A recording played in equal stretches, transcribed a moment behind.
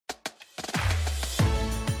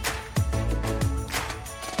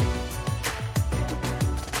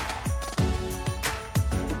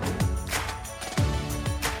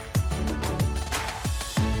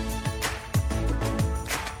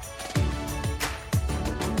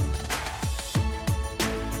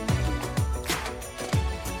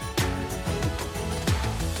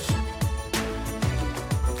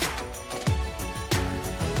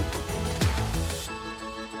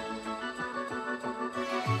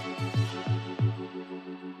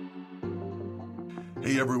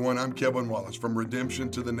Hey everyone, I'm Kevin Wallace from Redemption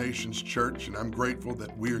to the Nations Church, and I'm grateful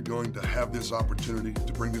that we are going to have this opportunity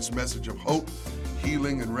to bring this message of hope,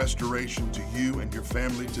 healing, and restoration to you and your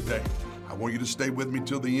family today. I want you to stay with me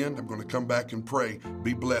till the end. I'm going to come back and pray.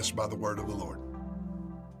 Be blessed by the word of the Lord.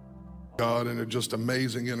 God, and they're just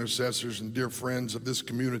amazing intercessors and dear friends of this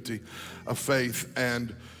community of faith.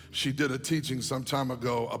 And she did a teaching some time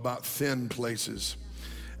ago about thin places.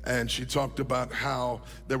 And she talked about how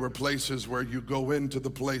there were places where you go into the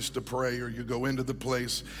place to pray, or you go into the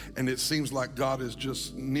place and it seems like God is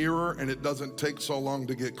just nearer, and it doesn't take so long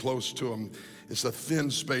to get close to him. It's a thin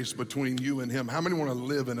space between you and him. How many want to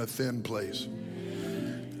live in a thin place?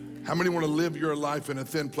 How many want to live your life in a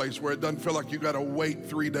thin place where it doesn't feel like you got to wait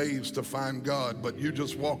 3 days to find God, but you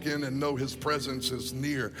just walk in and know his presence is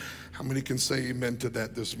near? How many can say amen to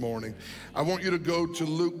that this morning? I want you to go to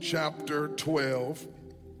Luke chapter 12.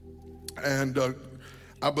 And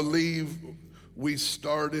I believe we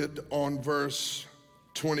started on verse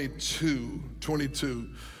 22.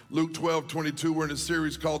 Luke 12:22. We're in a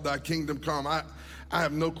series called Thy Kingdom Come. I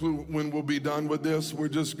have no clue when we'll be done with this. We're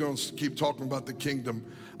just going to keep talking about the kingdom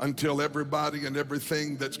until everybody and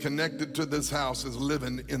everything that's connected to this house is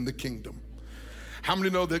living in the kingdom. How many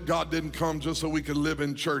know that God didn't come just so we could live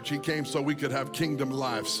in church? He came so we could have kingdom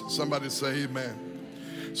lives. Somebody say amen.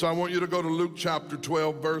 So I want you to go to Luke chapter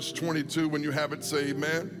 12, verse 22. When you have it, say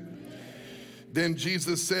amen. Then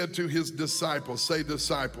Jesus said to his disciples, say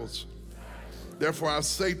disciples. Therefore I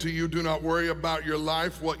say to you, do not worry about your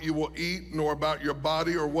life, what you will eat, nor about your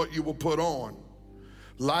body or what you will put on.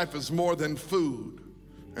 Life is more than food,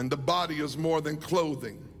 and the body is more than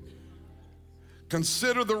clothing.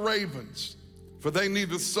 Consider the ravens, for they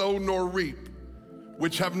neither sow nor reap,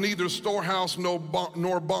 which have neither storehouse nor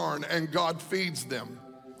barn, and God feeds them.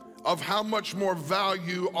 Of how much more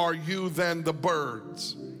value are you than the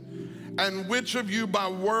birds? And which of you by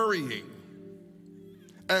worrying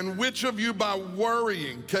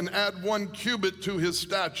can add 1 cubit to his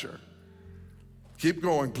stature? Keep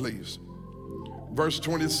going, please. Verse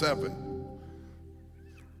 27.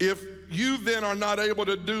 If you then are not able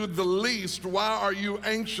to do the least, why are you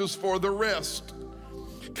anxious for the rest?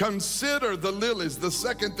 Consider the lilies. The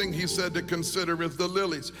second thing he said to consider is the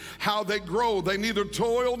lilies, how they grow. They neither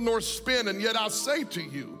toil nor spin. And yet I say to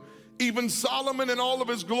you, even Solomon in all of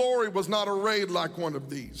his glory was not arrayed like one of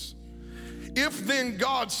these. If then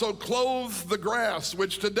God so clothes the grass,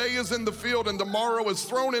 which today is in the field and tomorrow is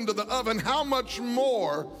thrown into the oven, how much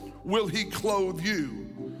more will he clothe you,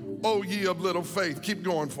 O ye of little faith? Keep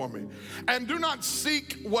going for me. And do not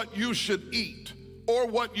seek what you should eat or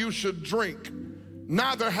what you should drink,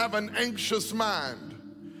 neither have an anxious mind.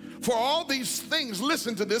 For all these things,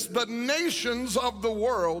 listen to this, the nations of the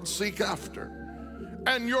world seek after.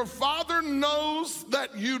 And your Father knows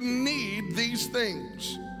that you need these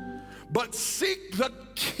things. But seek the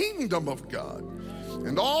kingdom of God,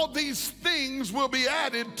 and all these things will be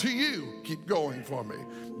added to you. Keep going for me.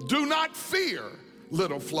 Do not fear,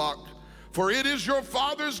 little flock, for it is your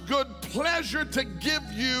Father's good pleasure to give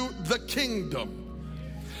you the kingdom.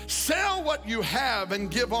 Sell what you have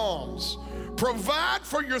and give alms. Provide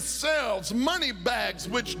for yourselves money bags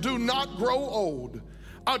which do not grow old,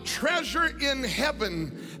 a treasure in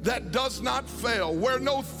heaven that does not fail, where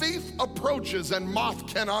no thief approaches and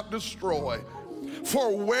moth cannot destroy.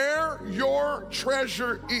 For where your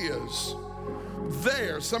treasure is,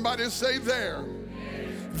 there, somebody say there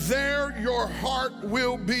your heart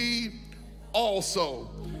will be also.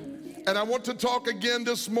 And I want to talk again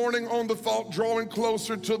this morning on the thought, drawing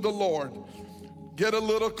closer to the Lord. Get a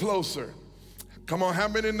little closer. Come on, how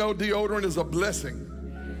many know deodorant is a blessing?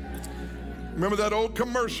 Remember that old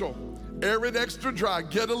commercial, Arid Extra Dry,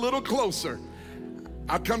 get a little closer.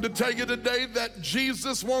 I come to tell you today that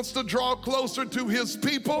Jesus wants to draw closer to his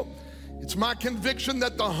people. It's my conviction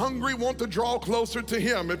that the hungry want to draw closer to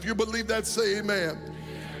him. If you believe that, say amen.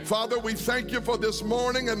 Father, we thank you for this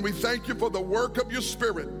morning, and we thank you for the work of your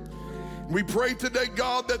Spirit. We pray today,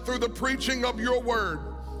 God, that through the preaching of your word,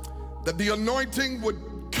 that the anointing would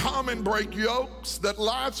come and break yokes, that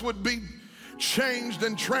lives would be changed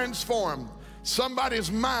and transformed. Somebody's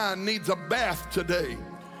mind needs a bath today.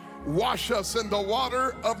 Wash us in the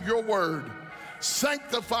water of your word.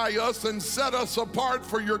 Sanctify us and set us apart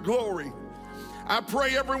for your glory. I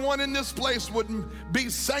pray everyone in this place would be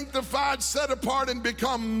sanctified, set apart, and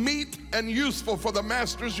become meet and useful for the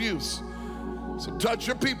master's use. So touch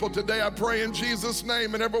your people today, I pray in Jesus'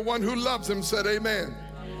 name, and everyone who loves him said amen.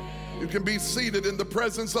 You can be seated in the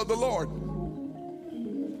presence of the Lord.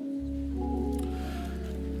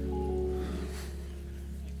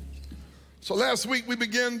 So last week we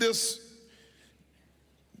began this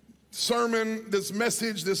sermon, this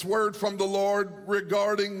message, this word from the Lord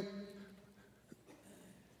regarding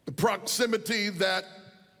the proximity that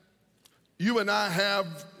you and I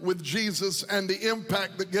have with Jesus and the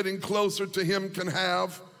impact that getting closer to him can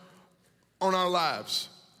have on our lives.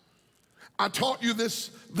 I taught you this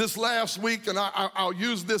last week, and I'll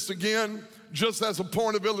use this again just as a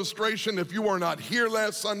point of illustration. If you were not here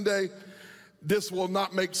last Sunday, this will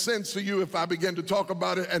not make sense to you if I begin to talk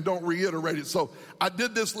about it and don't reiterate it. So I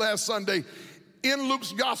did this last Sunday. In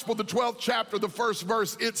Luke's gospel, the 12th chapter, the first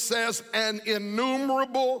verse, it says, an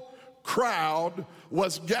innumerable crowd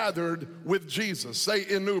was gathered with Jesus. Say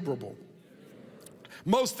innumerable.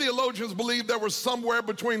 Most theologians believe there were somewhere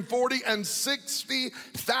between 40 and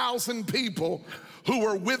 60,000 people who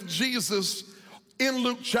were with Jesus in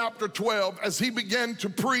Luke chapter 12 as he began to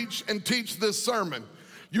preach and teach this sermon.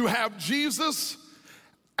 You have Jesus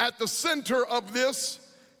at the center of this.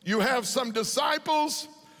 You have some disciples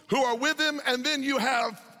who are with him, and then you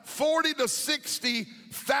have 40 to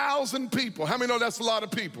 60,000 people. How many know that's a lot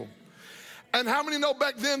of people? And how many know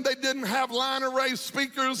back then they didn't have line array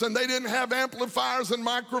speakers and they didn't have amplifiers and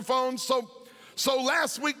microphones? So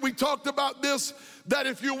last week we talked about this, that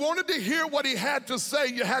if you wanted to hear what he had to say,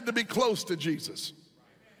 you had to be close to Jesus.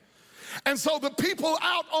 And so the people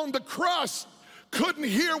out on the crust couldn't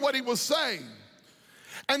hear what he was saying.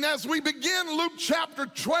 And as we begin Luke chapter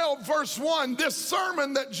 12, verse 1, this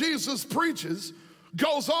sermon that Jesus preaches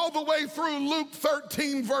goes all the way through Luke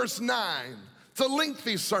 13, verse 9. It's a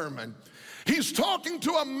lengthy sermon. He's talking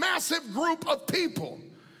to a massive group of people.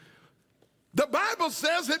 The Bible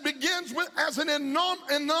says it begins with as an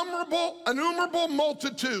innumerable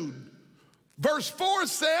multitude. Verse 4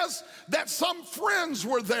 says that some friends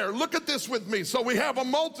were there. Look at this with me. So we have a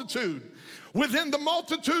multitude. Within the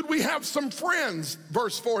multitude, we have some friends,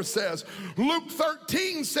 verse 4 says. Luke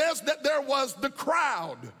 13 says that there was the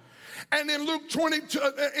crowd. And in Luke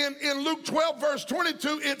 12, verse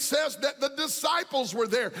 22, it says that the disciples were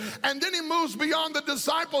there. And then he moves beyond the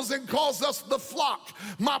disciples and calls us the flock.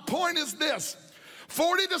 My point is this.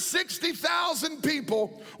 40 to 60,000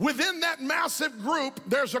 people. Within that massive group,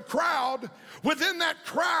 there's a crowd. Within that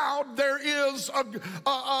crowd, there is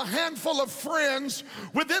a handful of friends.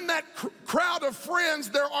 Within that crowd of friends,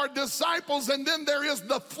 there are disciples, and then there is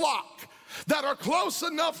the flock that are close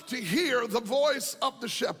enough to hear the voice of the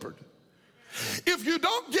shepherd. If you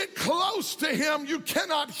don't get close to him, you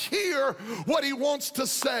cannot hear what he wants to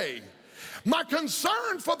say. My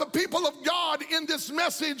concern for the people of God in this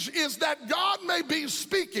message is that God may be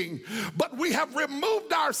speaking, but we have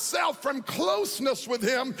removed ourselves from closeness with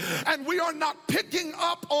him, and we are not picking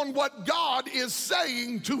up on what God is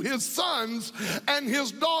saying to his sons and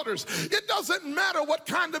his daughters. It doesn't matter what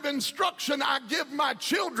kind of instruction I give my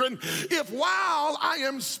children if while I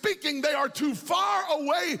am speaking they are too far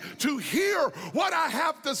away to hear what I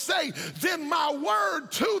have to say. Then my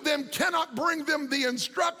word to them cannot bring them the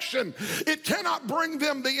instruction. It cannot bring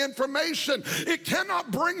them the information. It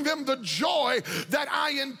cannot bring them the joy that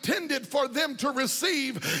I intended for them to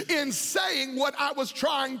receive in saying what I was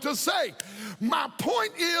trying to say. My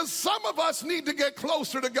point is, some of us need to get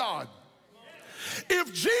closer to God.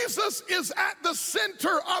 If Jesus is at the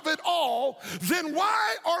center of it all, then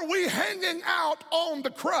why are we hanging out on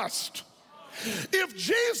the crust? If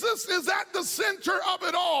Jesus is at the center of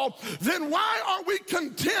it all, then why are we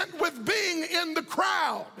content with being in the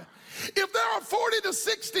crowd? If there are 40 to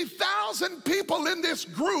 60,000 people in this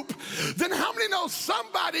group, then how many know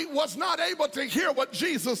somebody was not able to hear what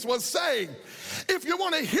Jesus was saying? If you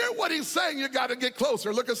want to hear what he's saying, you got to get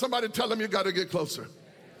closer. Look at somebody, tell them you got to get closer.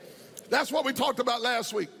 That's what we talked about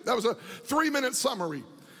last week. That was a 3-minute summary.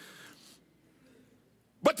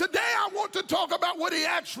 But today I want to talk about what he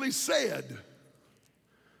actually said.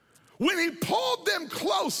 When he pulled them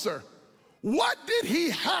closer, what did he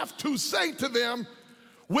have to say to them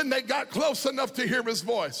when they got close enough to hear his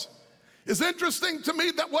voice? It's interesting to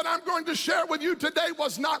me that what I'm going to share with you today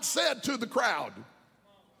was not said to the crowd.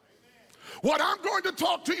 What I'm going to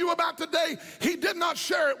talk to you about today, he did not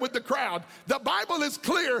share it with the crowd. The Bible is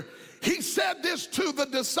clear. He said this to the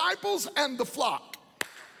disciples and the flock.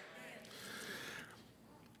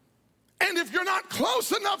 And if you're not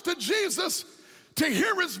close enough to Jesus to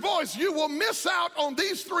hear his voice, you will miss out on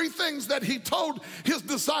these 3 things that he told his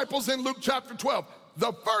disciples in Luke chapter 12.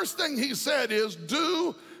 The first thing he said is,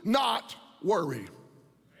 do not worry.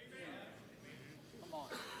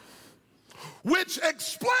 Which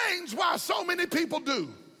explains why so many people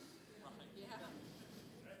do.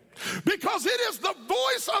 Because it is the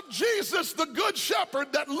voice of Jesus, the good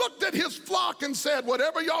shepherd, that looked at his flock and said,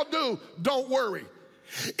 whatever y'all do, don't worry.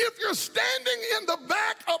 If you're standing in the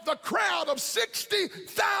back of the crowd of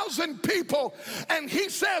 60,000 people and he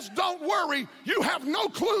says, don't worry, you have no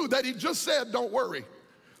clue that he just said, don't worry.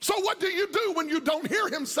 So what do you do when you don't hear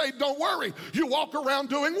him say, don't worry? You walk around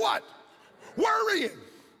doing what? Worrying.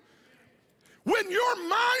 When you're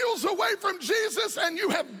miles away from Jesus and you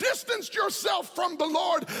have distanced yourself from the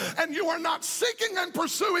Lord and you are not seeking and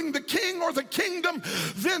pursuing the King or the kingdom,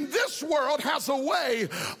 then this world has a way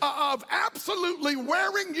of absolutely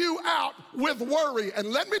wearing you out with worry.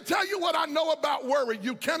 And let me tell you what I know about worry.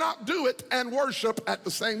 You cannot do it and worship at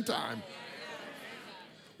the same time.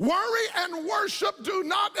 Worry and worship do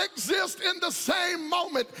not exist in the same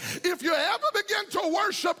moment. If you ever begin to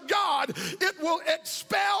worship God, it will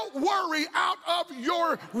expel worry out of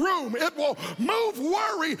your room. It will move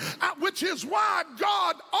worry out, which is why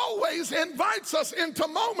God always invites us into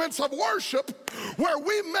moments of worship where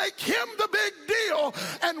we make him the big deal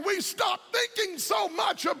and we stop thinking so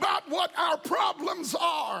much about what our problems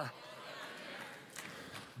are.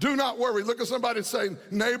 Do not worry. Look at somebody and say,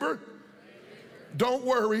 neighbor, don't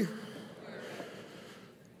worry.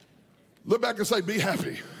 Look back and say, be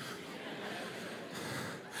happy.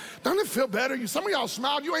 Doesn't it feel better? Some of y'all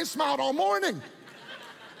smiled. You ain't smiled all morning.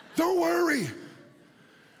 Don't worry.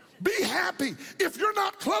 Be happy. If you're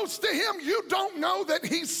not close to him, you don't know that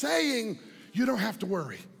he's saying you don't have to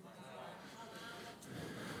worry.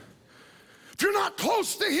 If you're not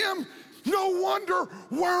close to him, no wonder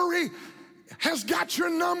worry has got your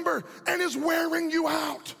number and is wearing you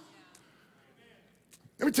out.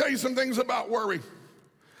 Let me tell you some things about worry.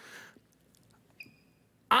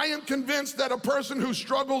 I am convinced that a person who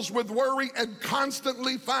struggles with worry and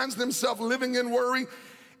constantly finds themselves living in worry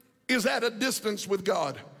is at a distance with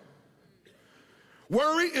God.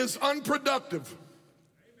 Worry is unproductive.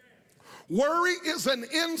 Worry is an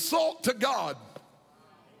insult to God.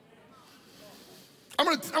 I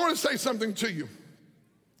want to say something to you.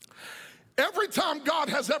 Every time God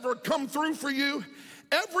has ever come through for you,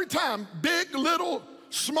 every time, big, little,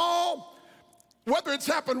 small, whether it's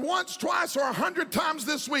happened once, twice, or 100 times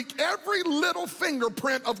this week, every little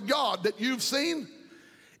fingerprint of God that you've seen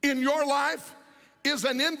in your life is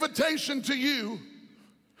an invitation to you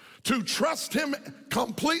to trust him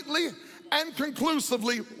completely and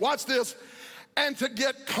conclusively, watch this, and to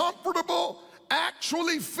get comfortable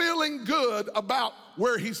actually feeling good about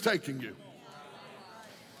where he's taking you.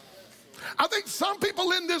 I think some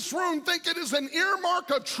people in this room think it is an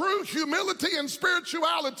earmark of true humility and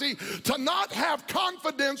spirituality to not have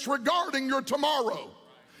confidence regarding your tomorrow.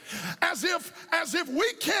 As if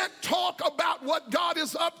we can't talk about what God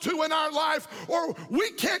is up to in our life, or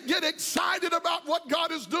we can't get excited about what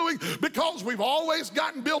God is doing because we've always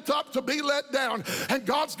gotten built up to be let down, and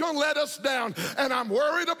God's gonna let us down, and I'm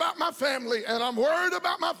worried about my family, and I'm worried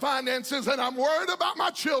about my finances, and I'm worried about my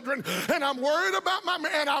children, and I'm worried about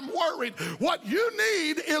and I'm worried. What you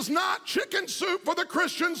need is not chicken soup for the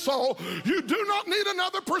Christian soul. You do not need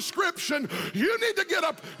another prescription. You need to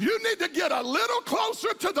get a little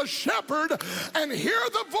closer to the shepherd and hear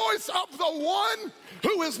the voice of the one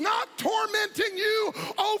who is not tormenting you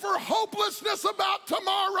over hopelessness about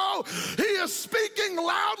tomorrow. He is speaking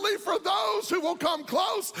loudly for those who will come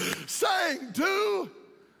close, saying, do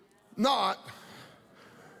not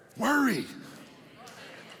worry.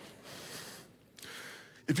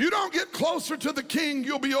 If you don't get closer to the King,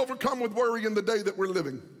 you'll be overcome with worry in the day that we're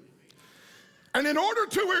living. And in order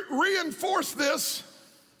to reinforce this,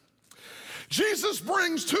 Jesus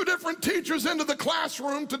brings two different teachers into the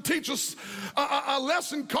classroom to teach us a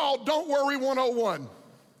lesson called Don't Worry 101.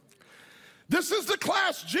 This is the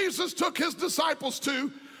class Jesus took his disciples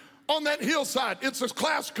to on that hillside. It's a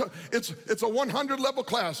class, it's a 100 level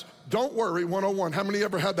class. Don't Worry 101. How many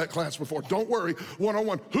ever had that class before? Don't Worry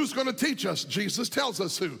 101. Who's going to teach us? Jesus tells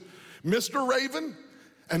us who. Mr. Raven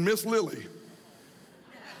and Miss Lily.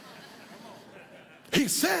 He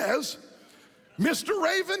says, Mr.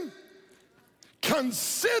 Raven,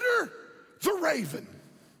 consider the raven.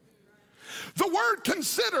 The word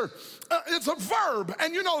consider is a verb,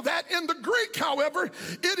 and you know that. In the Greek, however,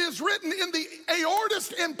 it is written in the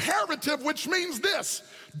aorist imperative, which means this: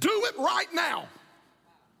 do it right now.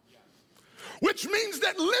 Which means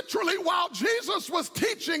that literally while Jesus was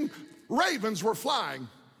teaching, ravens were flying.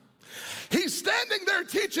 He's standing there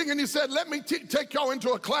teaching, and he said, let me take y'all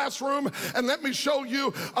into a classroom and let me show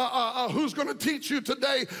you who's going to teach you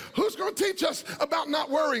today. Who's going to teach us about not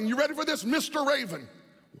worrying? You ready for this? Mr. Raven.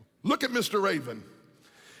 Look at Mr. Raven.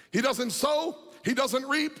 He doesn't sow. He doesn't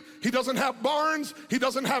reap. He doesn't have barns. He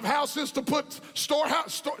doesn't have houses to put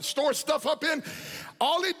store stuff up in.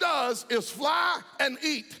 All he does is fly and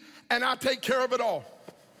eat, and I take care of it all.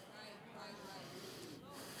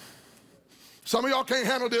 Some of y'all can't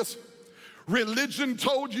handle this. religion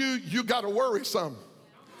told you you got to worry some.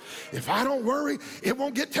 If I don't worry, it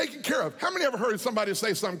won't get taken care of. How many ever heard somebody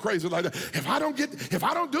say something crazy like that? If I don't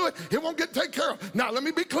do it, it won't get taken care of. Now, let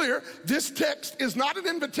me be clear. This text is not an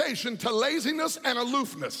invitation to laziness and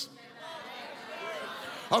aloofness.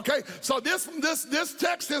 Okay, so this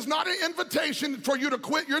text is not an invitation for you to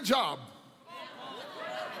quit your job.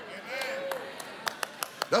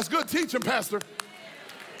 That's good teaching, Pastor.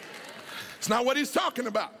 It's not what he's talking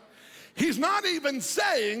about. He's not even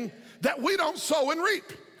saying that we don't sow and reap.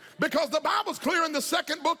 Because the Bible's clear in the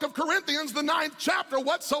second book of Corinthians, the 9th chapter,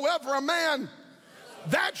 whatsoever a man,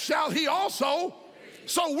 that shall he also.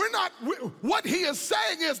 So what he is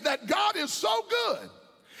saying is that God is so good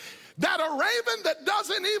that a raven that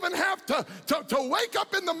doesn't even have to wake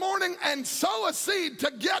up in the morning and sow a seed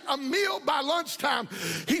to get a meal by lunchtime,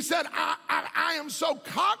 he said, I am so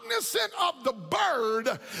cognizant of the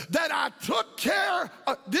bird that I took care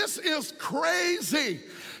of. This is crazy.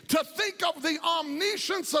 To think of the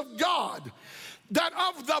omniscience of God, that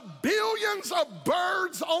of the billions of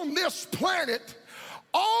birds on this planet,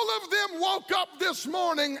 all of them woke up this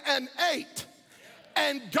morning and ate.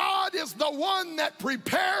 And God is the one that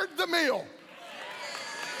prepared the meal.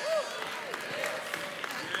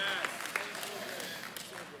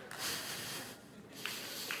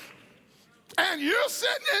 And you're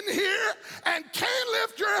sitting in here and can't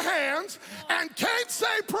lift your hands and can't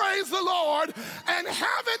say praise the Lord and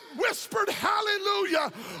haven't whispered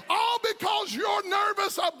hallelujah, all because you're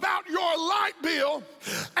nervous about your light bill.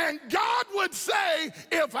 And God would say,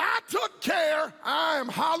 if I took care, I am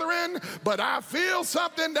hollering, but I feel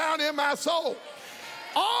something down in my soul.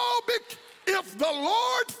 If the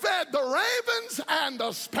Lord fed the ravens and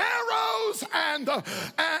the sparrows and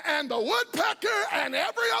the woodpecker and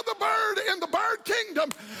every other bird in the bird kingdom,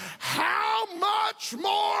 how much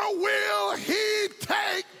more will he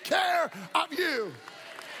take care of you?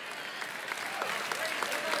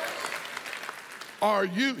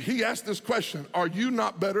 He asked this question, are you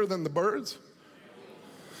not better than the birds?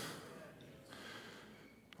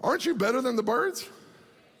 Aren't you better than the birds?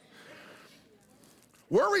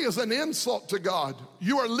 Worry is an insult to God.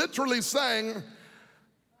 You are literally saying,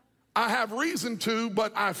 I have reason to,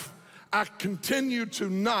 but I continue to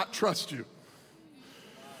not trust you.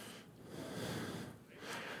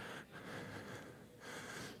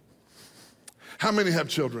 How many have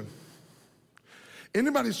children?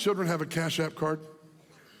 Anybody's children have a Cash App card?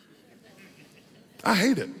 I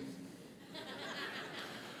hate it.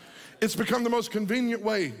 It's become the most convenient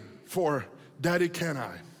way for Daddy, can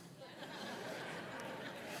I?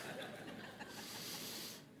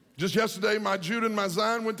 Just yesterday, my Jude and my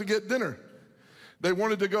Zion went to get dinner. They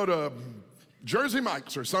wanted to go to Jersey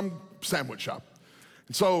Mike's or some sandwich shop.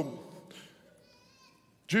 And so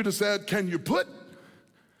Judah said, can you put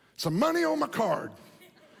some money on my card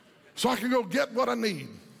so I can go get what I need?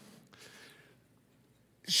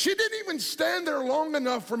 She didn't even stand there long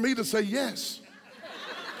enough for me to say yes.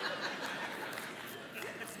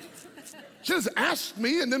 She just asked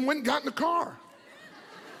me and then went and got in the car.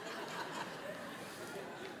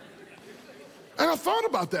 And I thought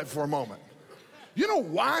about that for a moment. You know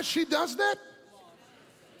why she does that?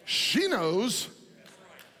 She knows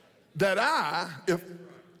that if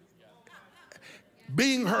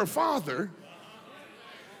being her father,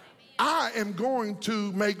 I am going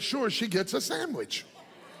to make sure she gets a sandwich.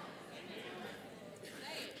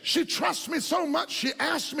 She trusts me so much, she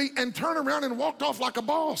asked me and turned around and walked off like a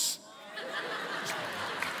boss.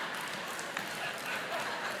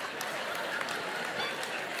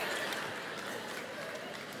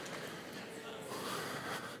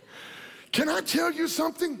 Can I tell you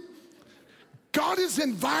something? God is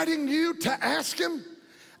inviting you to ask him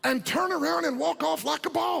and turn around and walk off like a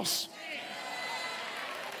boss.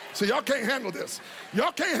 So y'all can't handle this.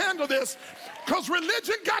 Y'all can't handle this because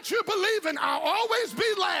religion got you believing I'll always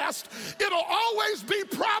be last. It'll always be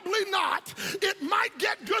probably not. It might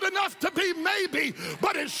get good enough to be maybe,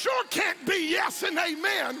 but it sure can't be yes and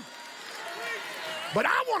amen. But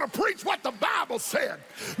I want to preach what the Bible said,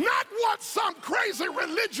 not what some crazy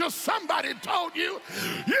religious somebody told you.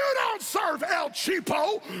 You don't serve El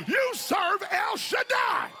Cheapo, you serve El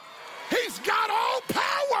Shaddai. He's got all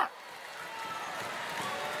power.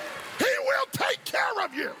 He will take care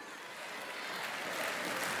of you.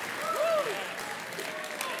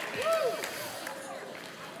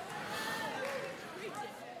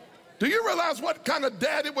 Do you realize what kind of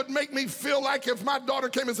dad it would make me feel like if my daughter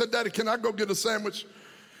came and said, Daddy, can I go get a sandwich?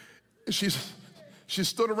 And she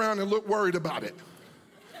stood around and looked worried about it.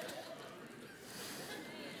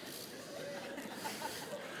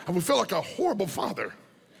 I would feel like a horrible father.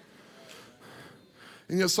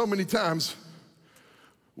 And yet so many times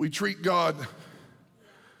We treat God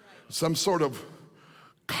some sort of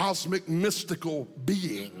cosmic mystical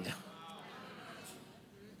being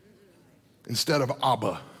instead of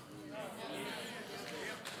Abba.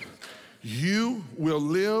 You will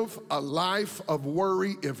live a life of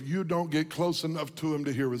worry if you don't get close enough to him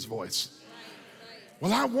to hear his voice.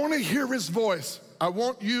 Well, I want to hear his voice. I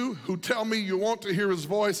want you who tell me you want to hear his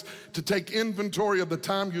voice to take inventory of the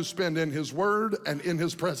time you spend in his word and in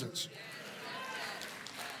his presence.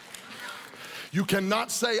 You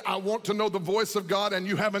cannot say, I want to know the voice of God, and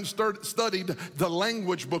you haven't studied the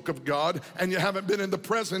language book of God, and you haven't been in the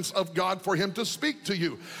presence of God for him to speak to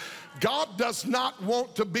you. God does not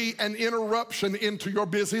want to be an interruption into your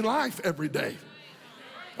busy life every day.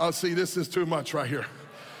 Oh, see, this is too much right here.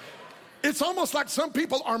 It's almost like some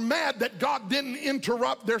people are mad that God didn't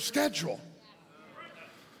interrupt their schedule.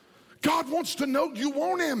 God wants to know you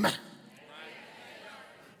want him.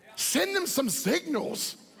 Send him some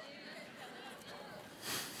signals.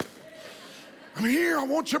 I'm here, I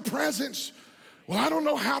want your presence. Well, I don't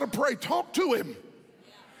know how to pray. Talk to him.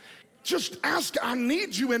 Just ask, I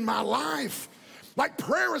need you in my life. Like,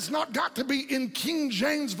 prayer has not got to be in King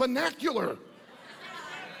James vernacular.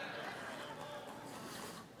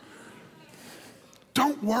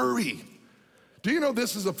 Don't worry. Do you know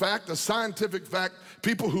this is a fact, a scientific fact?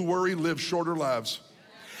 People who worry live shorter lives.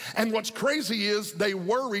 And what's crazy is they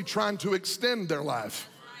worry trying to extend their life.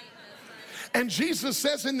 And Jesus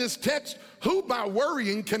says in this text, who by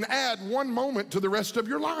worrying can add one moment to the rest of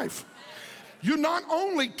your life? You not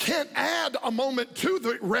only can't add a moment to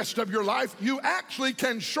the rest of your life, you actually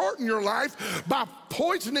can shorten your life by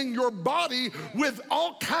poisoning your body with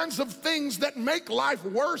all kinds of things that make life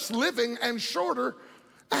worse living and shorter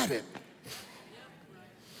at it.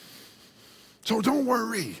 So don't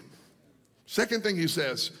worry. Second thing he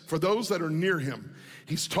says, for those that are near him,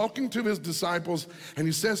 he's talking to his disciples, and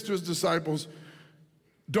he says to his disciples,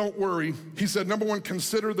 don't worry. He said, number one,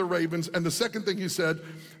 consider the ravens. And the second thing he said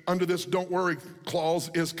under this don't worry clause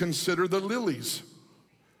is consider the lilies,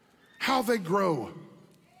 how they grow.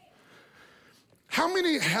 How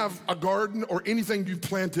many have a garden or anything you've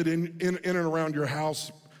planted in and around your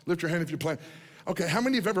house? Lift your hand if you plant. Okay, how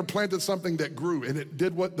many have ever planted something that grew and it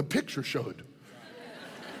did what the picture showed?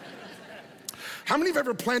 How many have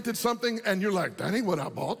ever planted something and you're like, that ain't what I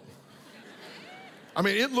bought? I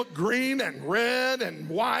mean, it looked green and red and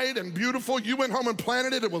white and beautiful. You went home and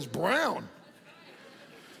planted it, it was brown.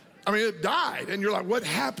 I mean, it died, and you're like, what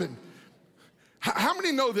happened? How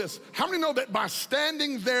many know this? How many know that by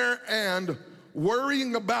standing there and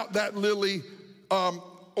worrying about that lily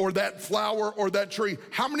or that flower or that tree,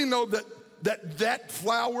 how many know that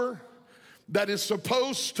flower that is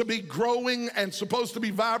supposed to be growing and supposed to be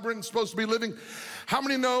vibrant and supposed to be living, how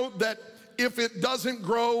many know that if it doesn't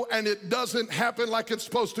grow and it doesn't happen like it's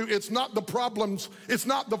supposed to, it's not the problems, it's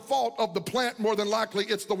not the fault of the plant, more than likely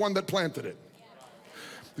it's the one that planted it.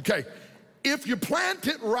 Okay, if you plant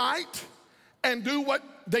it right and do what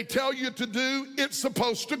they tell you to do, it's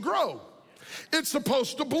supposed to grow. It's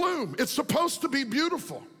supposed to bloom. It's supposed to be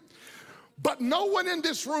beautiful. But no one in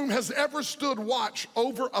this room has ever stood watch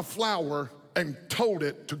over a flower and told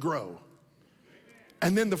it to grow.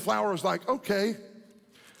 And then the flower is like, okay,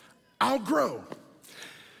 I'll grow.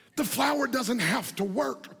 The flower doesn't have to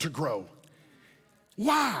work to grow.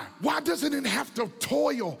 Why? Why doesn't it have to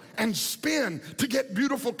toil and spin to get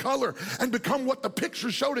beautiful color and become what the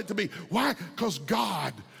picture showed it to be? Why? Because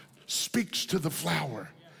God speaks to the flower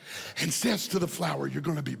and says to the flower, you're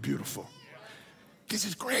going to be beautiful. This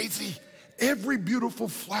is crazy. Every beautiful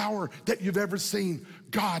flower that you've ever seen,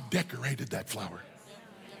 God decorated that flower.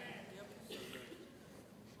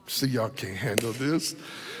 See, y'all can't handle this.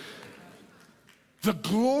 The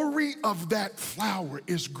glory of that flower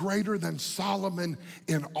is greater than Solomon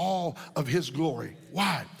in all of his glory.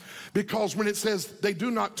 Why? Because when it says they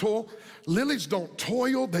do not toil, lilies don't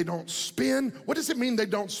toil, they don't spin. What does it mean they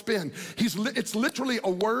don't spin? It's literally a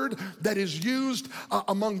word that is used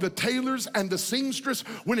among the tailors and the seamstress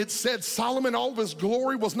when it said Solomon, all of his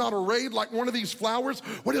glory was not arrayed like one of these flowers.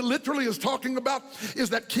 What it literally is talking about is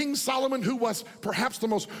that King Solomon, who was perhaps the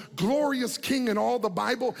most glorious king in all the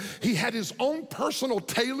Bible, he had his own personal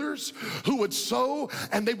tailors who would sew,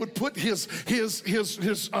 and they would put his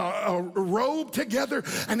robe together,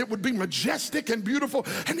 and it would be majestic and beautiful,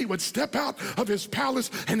 and he would step out of his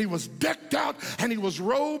palace and he was decked out and he was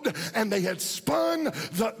robed, and they had spun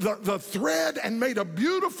the thread and made a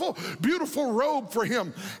beautiful, beautiful robe for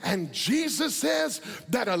him. And Jesus says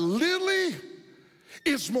that a lily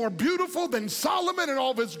is more beautiful than Solomon in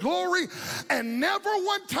all of his glory, and never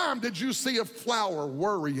one time did you see a flower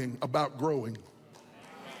worrying about growing.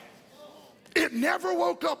 It It never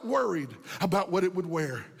woke up worried about what it would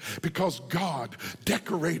wear because God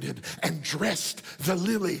decorated and dressed the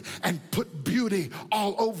lily and put beauty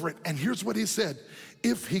all over it. And here's what he said,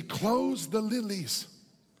 if he clothes the lilies,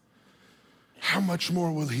 how much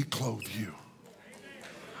more will he clothe you?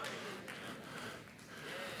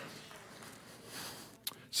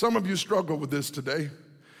 Some of you struggle with this today.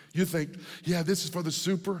 You think, yeah, this is for the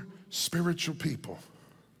super spiritual people.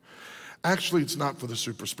 Actually, it's not for the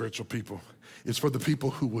super spiritual people. It's for the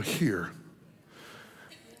people who will hear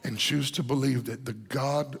and choose to believe that the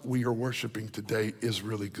God we are worshiping today is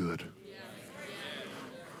really good.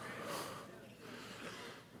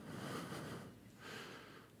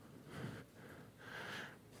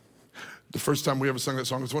 The first time we ever sang that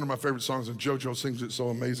song, it's one of my favorite songs, and JoJo sings it so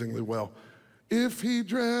amazingly well. If he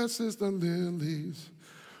dresses the lilies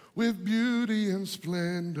with beauty and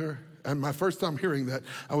splendor. And my first time hearing that,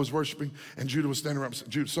 I was worshiping, and Judah was standing around.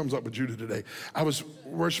 Judah sums up with Judah today. I was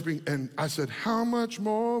worshiping, and I said, how much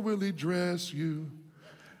more will he dress you?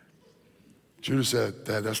 Judah said,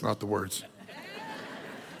 Dad, that's not the words.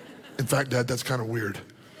 In fact, Dad, that's kind of weird.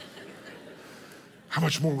 How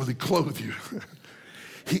much more will he clothe you?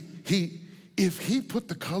 If he put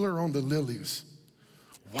the color on the lilies,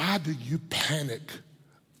 why do you panic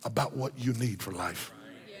about what you need for life?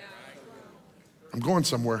 I'm going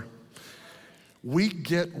somewhere. We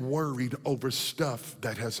get worried over stuff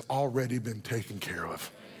that has already been taken care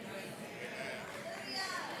of.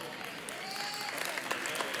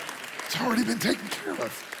 It's already been taken care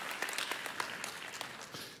of.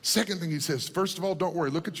 Second thing he says, first of all, don't worry.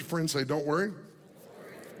 Look at your friend and say, don't worry.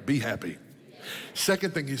 Be happy.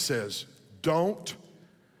 Second thing he says, don't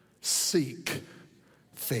seek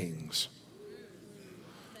things.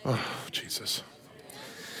 Oh, Jesus.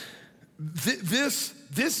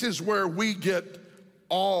 This is where we get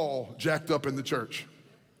all jacked up in the church.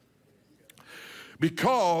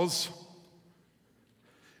 Because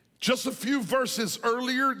just a few verses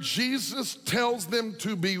earlier, Jesus tells them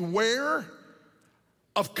to beware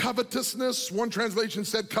of covetousness. One translation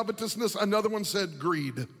said covetousness, another one said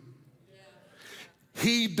greed.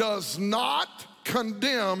 He does not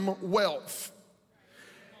condemn wealth.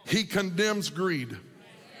 He condemns greed.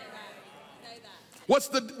 What's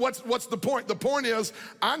the point? The point is,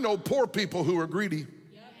 I know poor people who are greedy.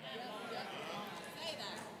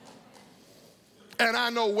 And I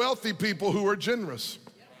know wealthy people who are generous.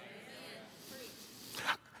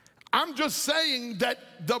 I'm just saying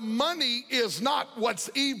that the money is not what's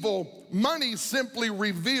evil. Money simply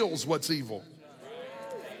reveals what's evil.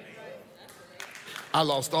 I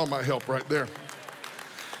lost all my help right there.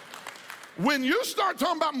 When you start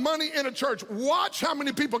talking about money in a church, watch how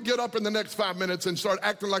many people get up in the next 5 minutes and start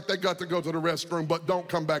acting like they got to go to the restroom, but don't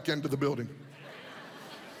come back into the building.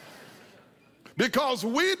 Because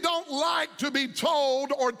we don't like to be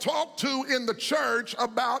told or talked to in the church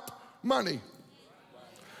about money.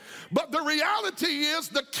 But the reality is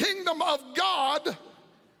the kingdom of God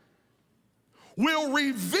will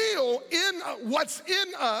reveal in what's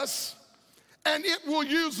in us, and it will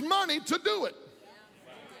use money to do it.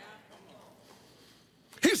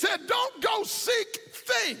 He said, don't go seek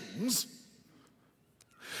things,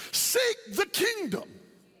 seek the kingdom.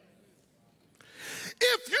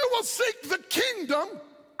 If you will seek the kingdom,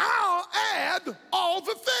 I'll add all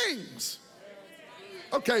the things.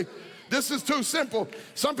 Okay, this is too simple.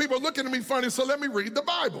 Some people are looking at me funny, so let me read the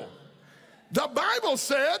Bible. The Bible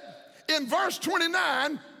said in verse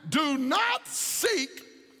 29, do not seek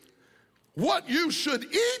what you should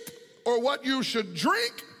eat or what you should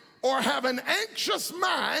drink or have an anxious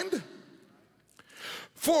mind,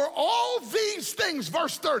 for all these things,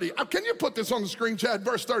 verse 30. Can you put this on the screen, Chad?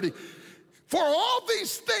 Verse 30. For all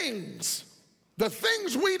these things, the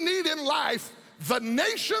things we need in life, the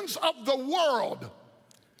nations of the world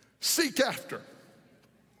seek after.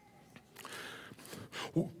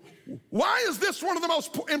 Why is this one of the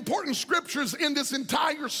most important scriptures in this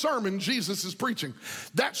entire sermon Jesus is preaching?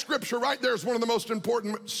 That scripture right there is one of the most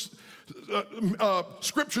important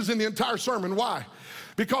scriptures in the entire sermon. Why?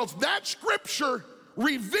 Because that scripture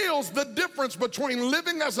reveals the difference between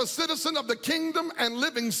living as a citizen of the kingdom and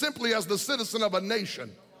living simply as the citizen of a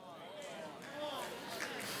nation.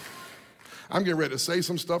 I'm getting ready to say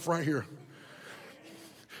some stuff right here.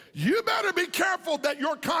 You better be careful that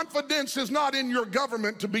your confidence is not in your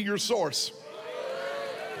government to be your source.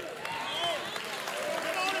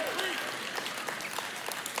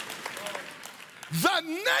 The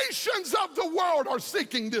nations of the world are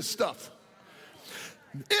seeking this stuff.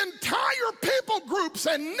 Entire people groups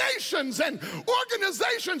and nations and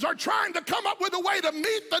organizations are trying to come up with a way to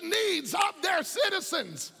meet the needs of their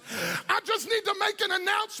citizens. I just need to make an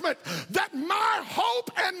announcement that my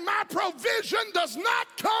hope and my provision does not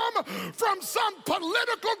come from some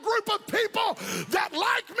political group of people that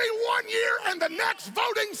like me one year and the next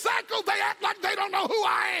voting cycle they act like they don't know who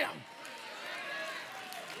I am.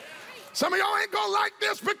 Some of y'all ain't gonna like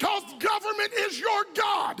this because government is your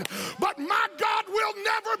God, but my God will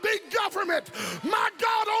never be government. My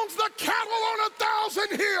God owns the cattle on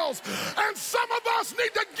 1,000 hills, and some of us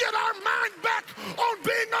need to get our mind back on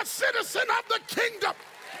being a citizen of the kingdom.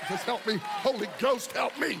 Just help me, Holy Ghost,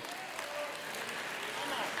 help me.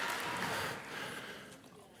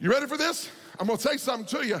 You ready for this? I'm gonna say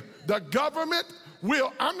something to you. The government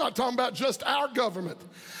will, I'm not talking about just our government.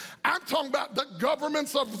 I'm talking about the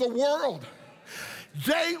governments of the world.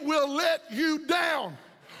 They will let you down,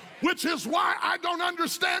 which is why I don't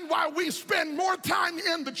understand why we spend more time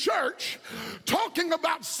in the church talking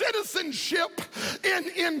about citizenship in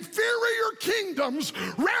inferior kingdoms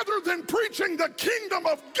rather than preaching the kingdom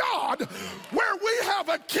of God, where we have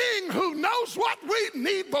a king who knows what we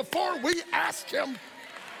need before we ask him.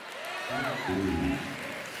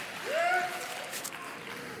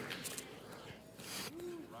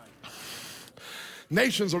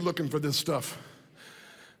 Nations are looking for this stuff.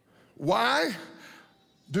 Why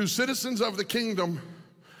do citizens of the kingdom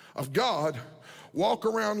of God walk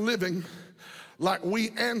around living like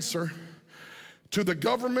we answer to the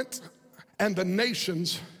government and the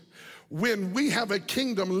nations when we have a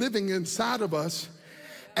kingdom living inside of us?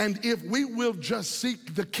 And if we will just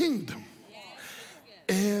seek the kingdom,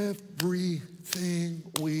 everything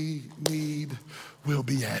we need will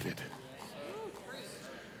be added.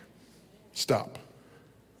 Stop.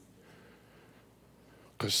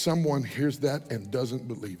 Because someone hears that and doesn't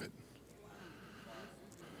believe it.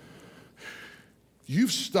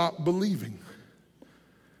 You've stopped believing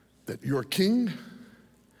that your king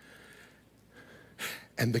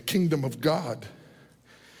and the kingdom of God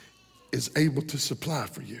is able to supply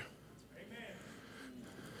for you.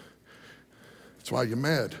 That's why you're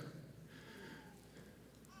mad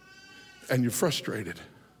and you're frustrated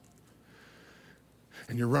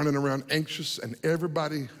and you're running around anxious, and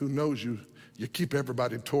everybody who knows you, you keep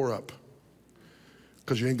everybody tore up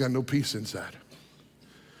because you ain't got no peace inside,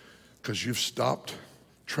 because you've stopped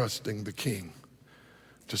trusting the king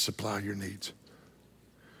to supply your needs.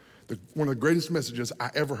 One of the greatest messages I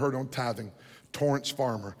ever heard on tithing, Torrance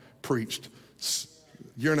Farmer preached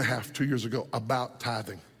a year and a half, 2 years ago about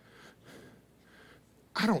tithing.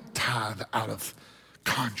 I don't tithe out of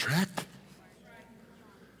contract.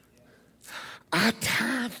 I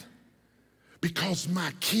tithe because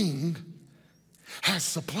my king has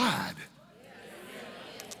supplied.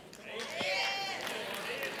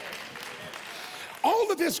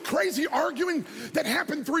 All of this crazy arguing that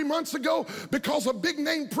happened 3 months ago because a big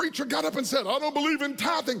name preacher got up and said, I don't believe in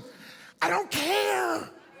tithing. I don't care.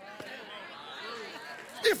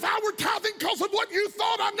 If I were tithing because of what you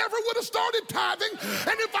thought, I never would have started tithing.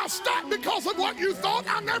 And if I stopped because of what you thought,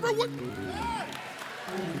 I never would.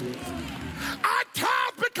 I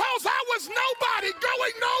tithed because I was nobody,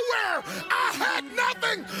 going nowhere. I had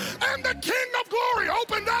nothing. And the King of Glory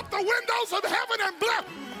opened up the windows of heaven and blessed.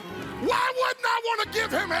 Why wouldn't I want to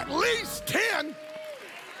give him at least 10?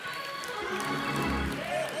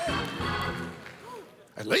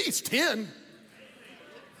 At least 10.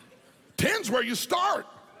 10's where you start.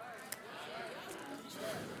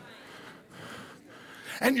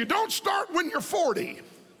 And you don't start when you're 40.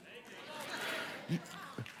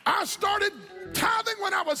 I started tithing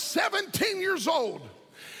when I was 17 years old.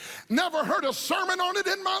 Never heard a sermon on it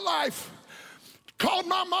in my life. Called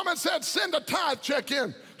my mom and said, send a tithe check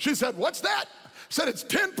in. She said, what's that? Said it's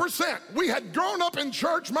 10%. We had grown up in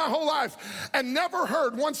church my whole life and never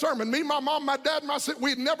heard one sermon. Me, my mom, my dad, my sister, we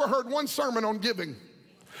had never heard one sermon on giving,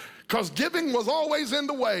 because giving was always in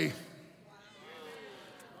the way.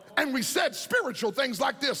 And we said spiritual things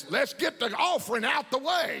like this: let's get the offering out the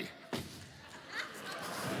way.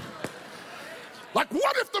 Like,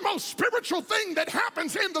 what if the most spiritual thing that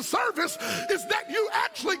happens in the service is that you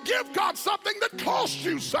actually give God something that costs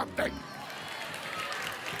you something?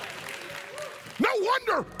 No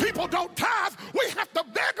wonder people don't tithe. We have to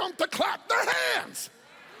beg them to clap their hands.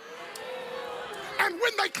 And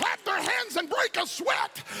when they clap their hands and break a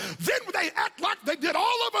sweat, then they act like they did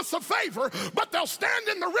all of us a favor, but they'll stand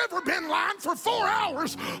in the Riverbend line for 4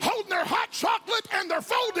 hours holding their hot chocolate and their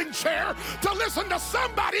folding chair to listen to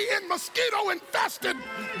somebody in mosquito infested.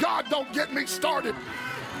 God, don't get me started.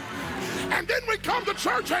 And then we come to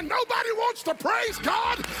church and nobody wants to praise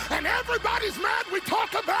God and everybody's mad we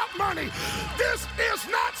talk about money. This is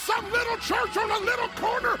not some little church on a little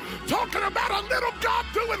corner talking about a little God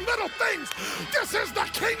doing little things. This is the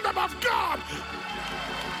kingdom of God.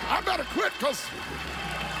 I better quit because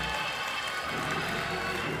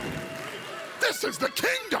this is the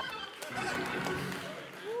kingdom.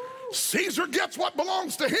 Caesar gets what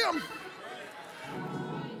belongs to him.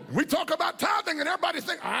 We talk about tithing and everybody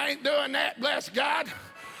thinks, I ain't doing that, bless God.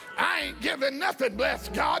 I ain't giving nothing, bless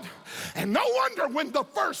God. And no wonder when the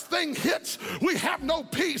first thing hits, we have no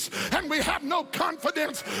peace and we have no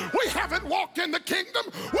confidence. We haven't walked in the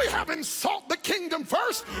kingdom. We haven't sought the kingdom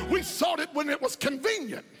first. We sought it when it was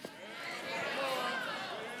convenient.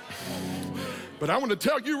 But I want to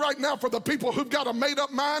tell you right now, for the people who've got a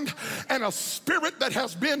made-up mind and a spirit that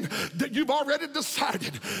has been, that you've already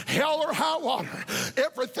decided, hell or high water,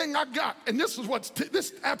 everything I got. And this is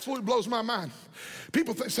this absolutely blows my mind.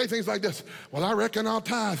 People say things like this, well, I reckon I'll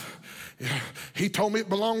tithe. Yeah, he told me it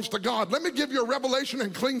belongs to God. Let me give you a revelation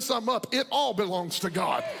and clean something up. It all belongs to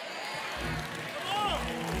God.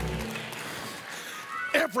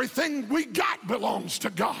 Everything we got belongs to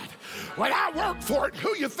God. When I work for it,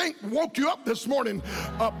 who you think woke you up this morning,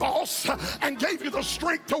 boss, and gave you the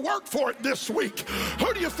strength to work for it this week?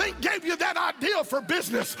 Who do you think gave you that idea for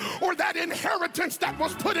business or that inheritance that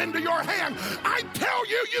was put into your hand? I tell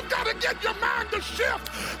you, you've got to get your mind to shift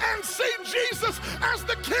and see Jesus as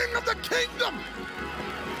the King of the kingdom.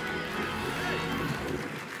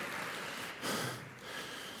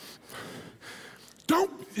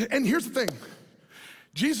 And here's the thing.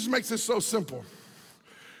 Jesus makes this so simple.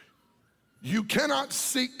 You cannot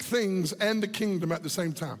seek things and the kingdom at the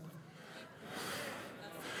same time.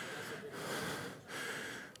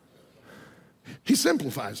 He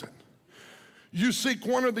simplifies it. You seek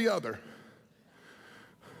one or the other.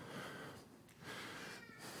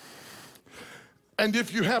 And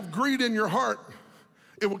if you have greed in your heart,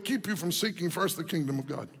 it will keep you from seeking first the kingdom of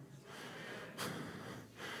God.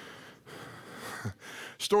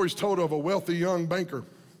 Stories told of a wealthy young banker.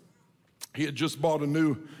 He had just bought a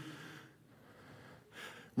new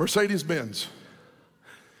Mercedes-Benz.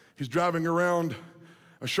 He's driving around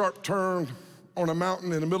a sharp turn on a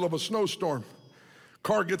mountain in the middle of a snowstorm.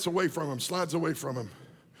 Car gets away from him, slides away from him.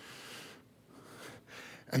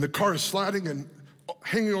 And the car is sliding and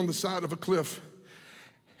hanging on the side of a cliff.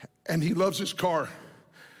 And he loves his car.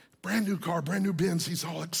 Brand new car, brand new Benz. He's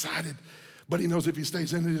all excited. But he knows if he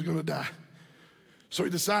stays in it, he's going to die. So he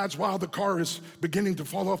decides while the car is beginning to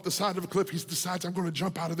fall off the side of a cliff, he decides, I'm going to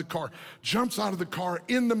jump out of the car. Jumps out of the car.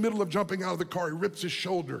 In the middle of jumping out of the car, he rips his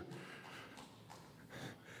shoulder.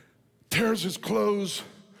 Tears his clothes.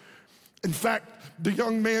 In fact, the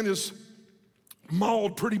young man is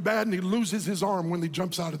mauled pretty bad and he loses his arm when he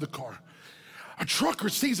jumps out of the car. A trucker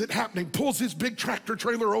sees it happening, pulls his big tractor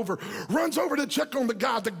trailer over, runs over to check on the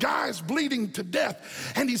guy. The guy is bleeding to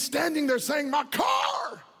death and he's standing there saying, my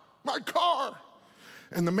car, my car.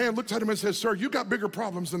 And the man looks at him and says, sir, you got bigger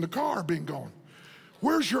problems than the car being gone.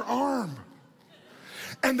 Where's your arm?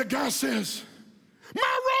 And the guy says,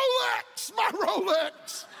 my Rolex, my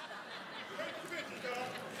Rolex.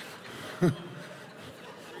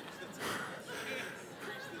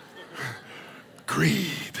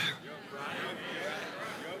 Greed.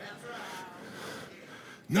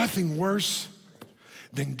 Nothing worse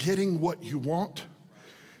than getting what you want.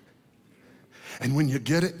 And when you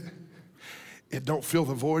get it, it don't fill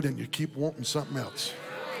the void and you keep wanting something else.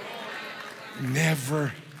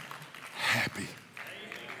 Never happy.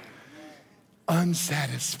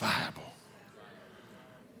 Unsatisfiable.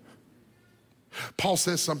 Paul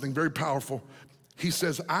says something very powerful. He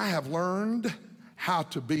says, I have learned how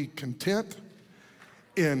to be content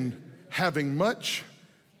in having much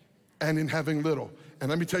and in having little. And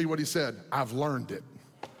let me tell you what he said. I've learned it.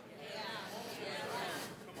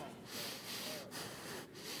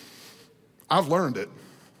 I've learned it.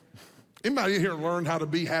 Anybody here learn how to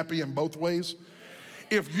be happy in both ways?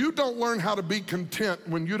 If you don't learn how to be content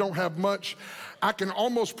when you don't have much, I can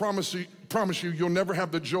almost promise you you'll never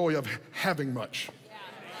have the joy of having much.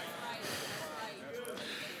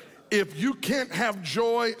 If you can't have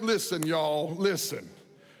joy, listen, y'all, listen.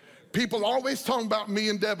 People always talking about me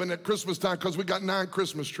and Devin at Christmas time because we got 9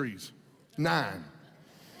 Christmas trees. 9.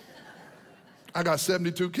 I got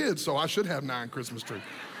 72 kids, so I should have 9 Christmas trees.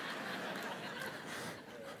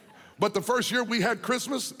 But the first year we had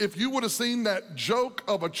Christmas, if you would have seen that joke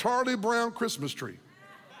of a Charlie Brown Christmas tree,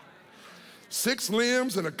 6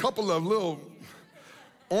 limbs and a couple of little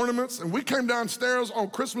ornaments, and we came downstairs on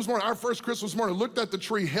Christmas morning, our first Christmas morning, looked at the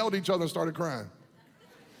tree, held each other and started crying.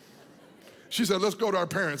 She said, let's go to our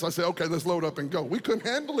parents. I said, okay, let's load up and go. We couldn't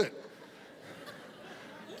handle it.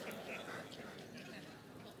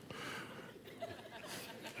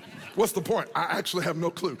 What's the point? I actually have no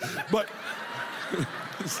clue. But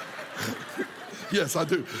yes, I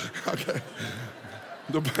do. Okay.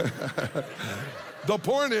 The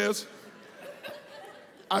point is,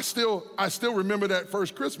 I still remember that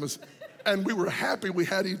first Christmas, and we were happy we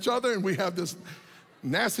had each other, and we have this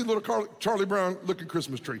nasty little Charlie Brown looking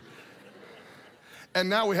Christmas tree. And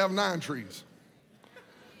now we have 9 trees.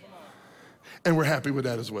 And we're happy with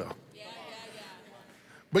that as well.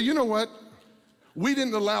 But you know what? We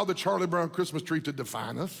didn't allow the Charlie Brown Christmas tree to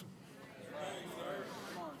define us.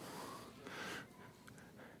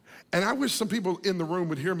 And I wish some people in the room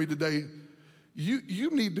would hear me today.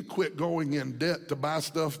 You need to quit going in debt to buy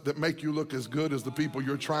stuff that make you look as good as the people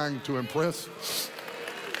you're trying to impress.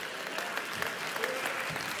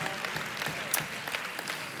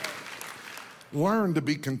 Learn to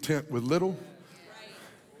be content with little,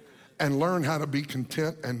 and learn how to be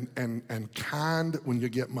content and kind when you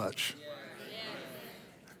get much.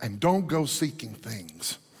 And don't go seeking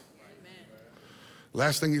things.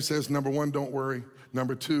 Last thing he says, number 1, don't worry.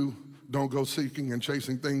 Number 2, don't go seeking and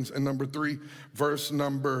chasing things. And number 3, verse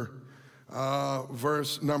number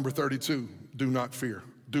 32, do not fear.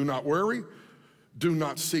 Do not worry, do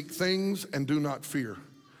not seek things, and do not fear.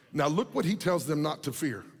 Now look what he tells them not to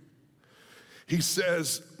fear. He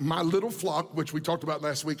says, my little flock, which we talked about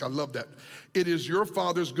last week, I love that. It is your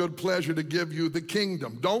Father's good pleasure to give you the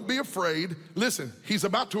kingdom. Don't be afraid. Listen, he's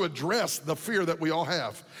about to address the fear that we all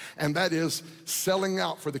have, and that is selling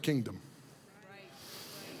out for the kingdom.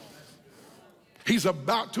 He's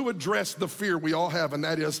about to address the fear we all have, and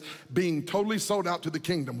that is being totally sold out to the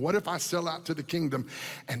kingdom. What if I sell out to the kingdom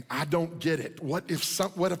and I don't get it? What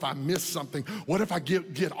if I miss something? What if I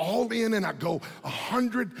get all in and I go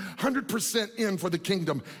 100% in for the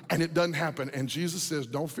kingdom and it doesn't happen? And Jesus says,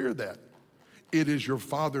 don't fear that. It is your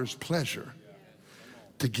Father's pleasure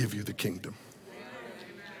to give you the kingdom.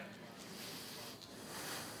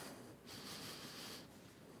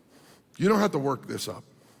 You don't have to work this up.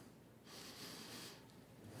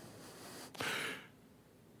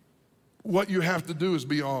 What you have to do is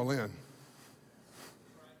be all in.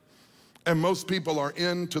 And most people are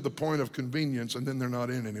in to the point of convenience, and then they're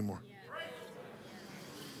not in anymore.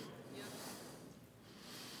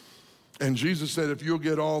 And Jesus said, if you'll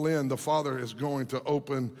get all in, the Father is going to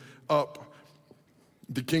open up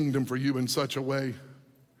the kingdom for you in such a way.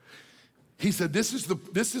 He said, this is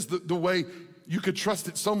the way you could trust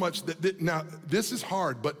it so much that now this is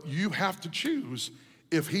hard, but you have to choose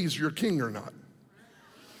if he's your king or not.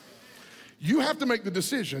 You have to make the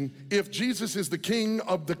decision. If Jesus is the king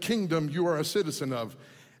of the kingdom you are a citizen of.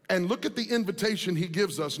 And look at the invitation he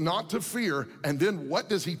gives us, not to fear. And then what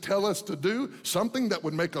does he tell us to do? Something that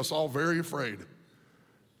would make us all very afraid.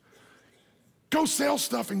 Go sell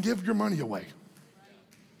stuff and give your money away.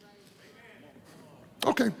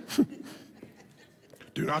 Okay.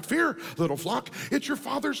 Do not fear, little flock. It's your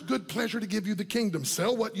Father's good pleasure to give you the kingdom.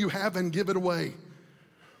 Sell what you have and give it away.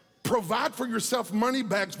 Provide for yourself money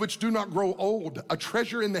bags which do not grow old, a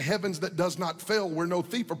treasure in the heavens that does not fail, where no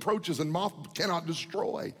thief approaches and moth cannot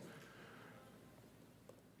destroy.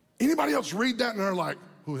 Anybody else read that and they're like,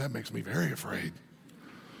 ooh, that makes me very afraid.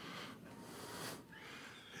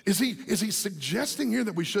 Is he suggesting here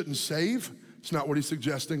that we shouldn't save? It's not what he's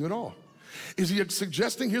suggesting at all. Is he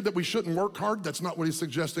suggesting here that we shouldn't work hard? That's not what he's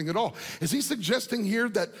suggesting at all. Is he suggesting here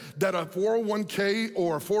that a 401k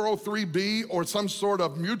or a 403b or some sort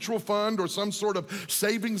of mutual fund or some sort of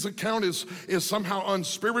savings account is somehow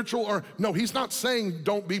unspiritual? Or no, he's not saying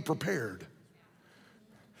don't be prepared.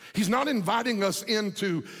 He's not inviting us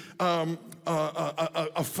into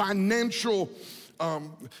a financial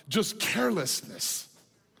just carelessness.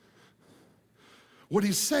 What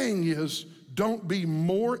he's saying is, don't be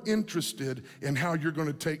more interested in how you're going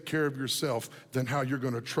to take care of yourself than how you're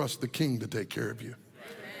going to trust the king to take care of you.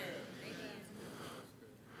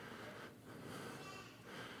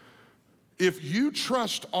 If you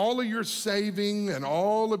trust all of your saving and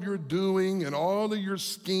all of your doing and all of your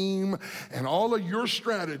scheme and all of your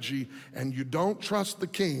strategy and you don't trust the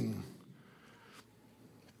king,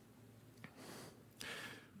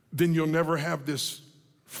 then you'll never have this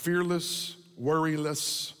fearless,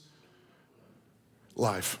 worryless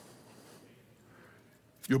life.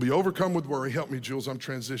 You'll be overcome with worry. Help me, Jules, I'm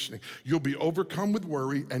transitioning. You'll be overcome with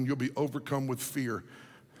worry and you'll be overcome with fear.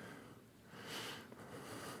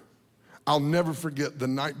 I'll never forget the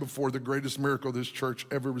night before the greatest miracle this church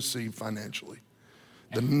ever received financially.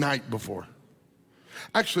 The night before.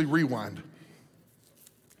 Actually, rewind.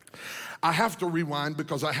 I have to rewind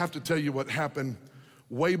because I have to tell you what happened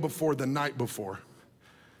way before the night before.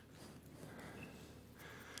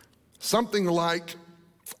 Something like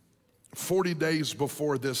 40 days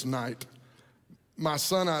before this night, my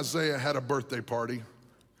son Isaiah had a birthday party.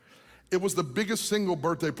 It was the biggest single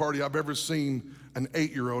birthday party I've ever seen an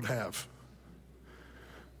 8-year-old have.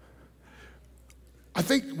 I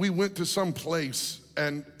think we went to some place,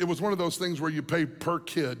 and it was one of those things where you pay per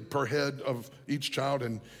kid, per head of each child,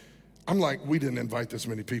 and I'm like, we didn't invite this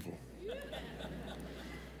many people.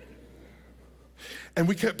 And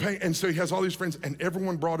we kept paying, and so he has all these friends, and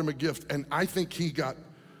everyone brought him a gift, and I think he got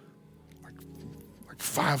like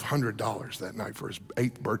 $500 that night for his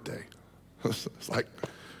 8th birthday. It's like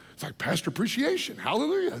Pastor Appreciation,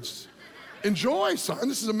 hallelujah. Enjoy, son,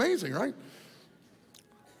 this is amazing, right?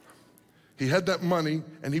 He had that money,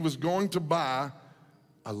 and he was going to buy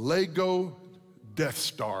a Lego Death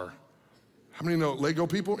Star. How many know Lego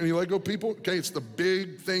people? Any Lego people? Okay, it's the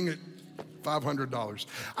big thing at $500.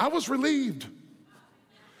 I was relieved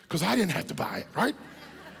because I didn't have to buy it, right?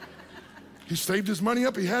 He saved his money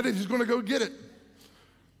up, he had it, he's gonna go get it.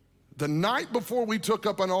 The night before we took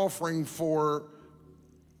up an offering for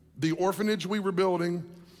the orphanage we were building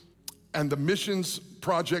and the missions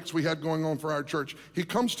projects we had going on for our church, he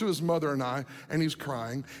comes to his mother and I, and he's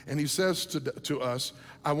crying, and he says to us,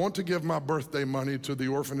 I want to give my birthday money to the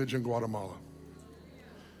orphanage in Guatemala.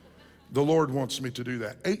 The Lord wants me to do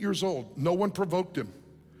that. 8 years old, no one provoked him.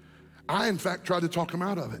 I, in fact, tried to talk him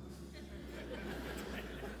out of it.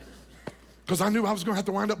 Because I knew I was gonna have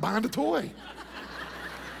to wind up buying a toy.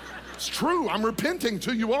 It's true, I'm repenting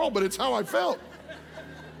to you all, but it's how I felt.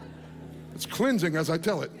 It's cleansing as I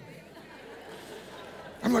tell it.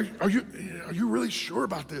 I'm like, are you really sure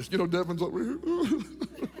about this? You know, Devin's over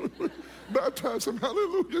here. Baptize him,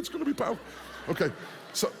 hallelujah, it's gonna be powerful. Okay,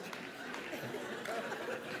 so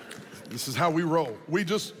this is how we roll.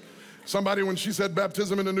 Somebody, when she said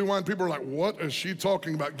baptism in the new wine, people were like, what is she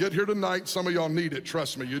talking about? Get here tonight, some of y'all need it,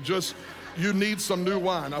 trust me. You need some new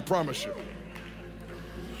wine, I promise you.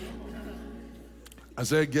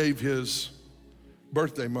 Isaiah gave his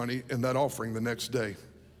birthday money in that offering the next day.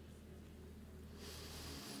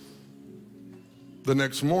 The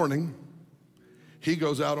next morning, he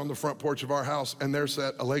goes out on the front porch of our house, and there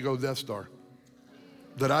sat a Lego Death Star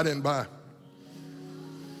that I didn't buy.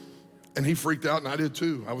 And he freaked out, and I did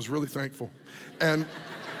too. I was really thankful. And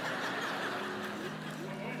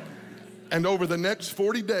over the next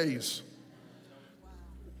 40 days,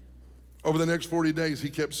 he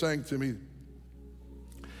kept saying to me,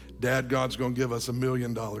 Dad, God's gonna give us $1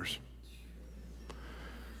 million.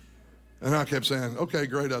 And I kept saying, okay,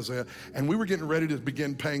 great, Isaiah. And we were getting ready to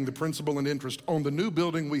begin paying the principal and interest on the new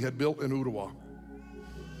building we had built in Ottawa.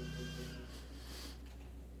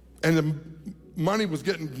 And the money was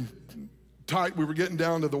getting tight. We were getting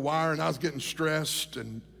down to the wire, and I was getting stressed.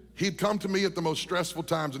 And he'd come to me at the most stressful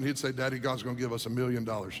times, and he'd say, Daddy, God's gonna give us $1 million.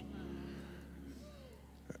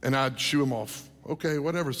 And I'd shoo him off. Okay,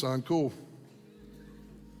 whatever, son, cool.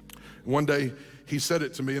 One day, he said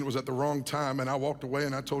it to me, and it was at the wrong time, and I walked away,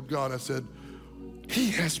 and I told God, I said, he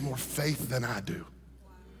has more faith than I do.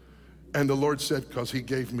 And the Lord said, because he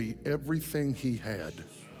gave me everything he had.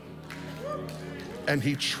 And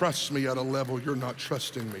he trusts me at a level you're not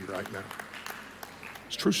trusting me right now.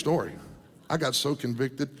 It's a true story. I got so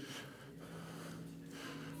convicted.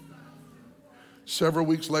 Several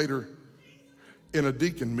weeks later, in a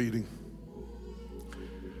deacon meeting,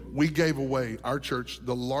 we gave away, our church,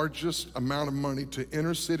 the largest amount of money to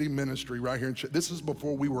inner city ministry right here in Chattanooga. This is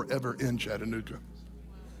before we were ever in Chattanooga.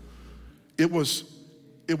 It was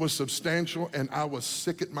substantial, and I was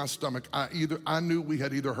sick at my stomach. I knew we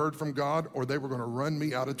had either heard from God or they were gonna run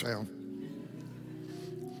me out of town.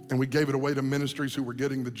 And we gave it away to ministries who were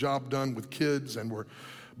getting the job done with kids and were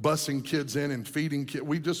busing kids in and feeding kids.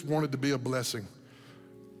 We just wanted to be a blessing.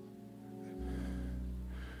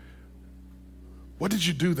 What did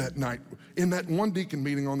you do that night? In that one deacon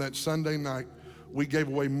meeting on that Sunday night, we gave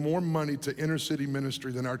away more money to inner city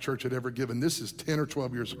ministry than our church had ever given. This is 10 or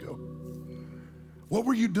 12 years ago. What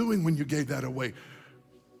were you doing when you gave that away?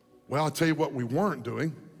 Well, I'll tell you what we weren't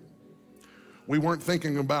doing. We weren't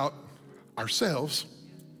thinking about ourselves.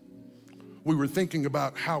 We were thinking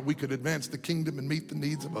about how we could advance the kingdom and meet the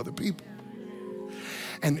needs of other people.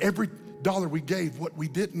 And every dollar we gave, what we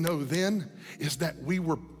didn't know then is that we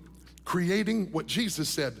were creating what Jesus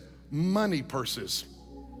said, money purses.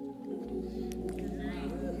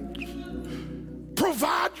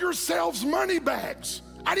 Provide yourselves money bags.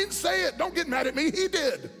 I didn't say it, don't get mad at me, he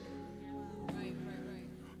did.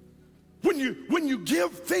 When you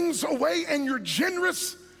give things away and you're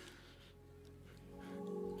generous,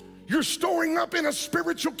 You're storing up in a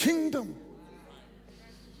spiritual kingdom.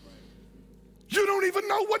 You don't even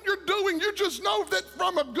know what you're doing. You just know that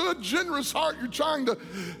from a good, generous heart, you're trying to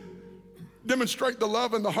demonstrate the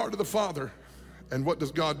love and the heart of the Father. And what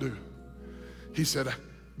does God do? He said,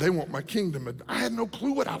 they want my kingdom. And I had no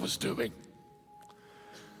clue what I was doing.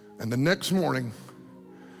 And the next morning,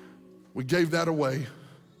 we gave that away.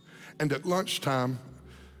 And at lunchtime,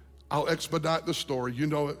 I'll expedite the story. You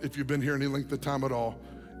know, if you've been here any length of time at all,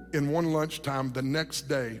 in one lunchtime, the next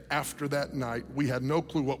day, after that night, we had no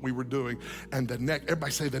clue what we were doing. And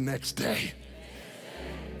everybody say the next day.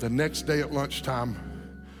 The next day at lunchtime,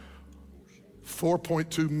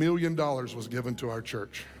 $4.2 million was given to our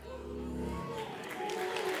church.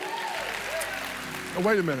 Oh,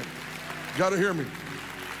 wait a minute. You gotta hear me.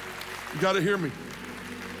 You gotta hear me.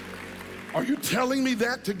 Are you telling me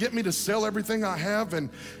that to get me to sell everything I have? And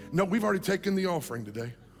no, we've already taken the offering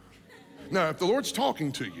today. Now, if the Lord's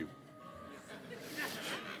talking to you,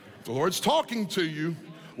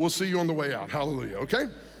 we'll see you on the way out. Hallelujah, okay?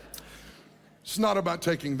 It's not about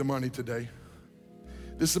taking the money today.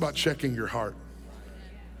 This is about checking your heart.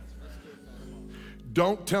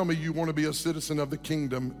 Don't tell me you want to be a citizen of the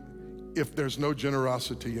kingdom if there's no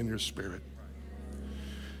generosity in your spirit.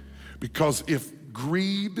 Because if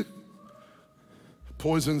greed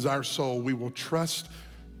poisons our soul, we will trust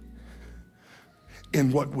in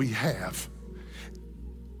what we have.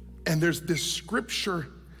 And there's this scripture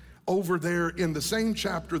over there in the same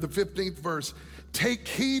chapter, the 15th verse. Take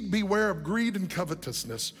heed, beware of greed and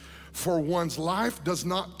covetousness, for one's life does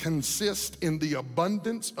not consist in the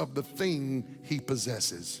abundance of the thing he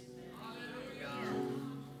possesses.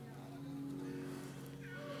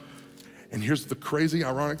 And here's the crazy,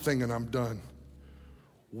 ironic thing, and I'm done.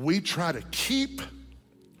 We try to keep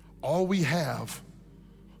all we have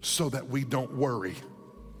so that we don't worry.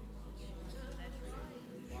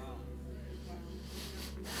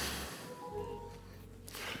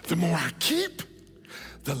 The more I keep,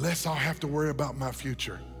 the less I'll have to worry about my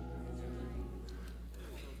future.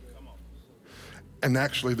 And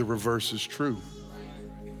actually, the reverse is true.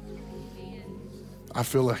 I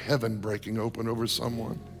feel a heaven breaking open over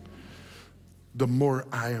someone. The more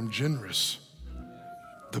I am generous,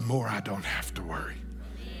 the more I don't have to worry.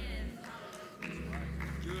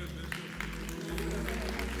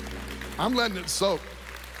 I'm letting it soak.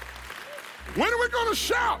 When are we going to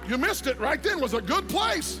shout? You missed it right then. It was a good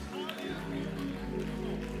place.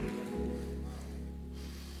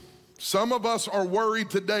 Some of us are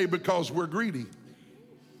worried today because we're greedy.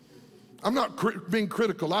 I'm not being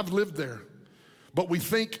critical. I've lived there. But we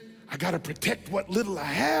think, I got to protect what little I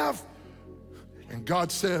have. And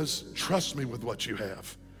God says, trust me with what you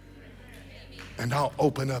have. And I'll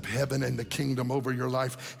open up heaven and the kingdom over your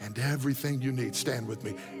life, and everything you need, stand with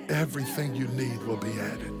me, everything you need will be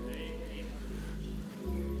added.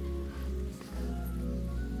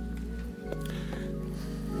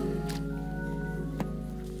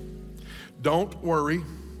 Don't worry,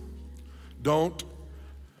 don't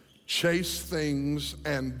chase things,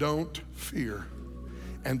 and don't fear.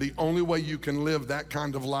 And the only way you can live that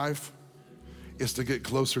kind of life is to get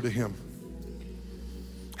closer to Him.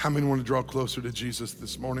 How many want to draw closer to Jesus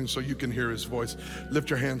this morning so you can hear His voice? Lift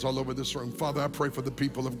your hands all over this room. Father, I pray for the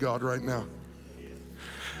people of God right now.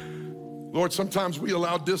 Lord, sometimes we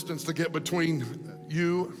allow distance to get between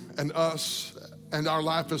you and us, and our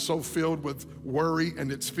life is so filled with worry,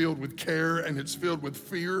 and it's filled with care, and it's filled with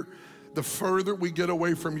fear. The further we get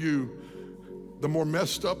away from you, the more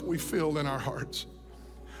messed up we feel in our hearts.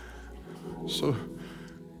 So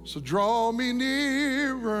draw me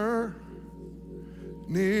nearer,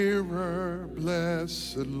 nearer,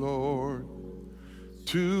 blessed Lord,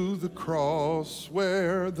 to the cross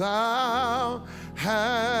where thou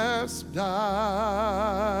hast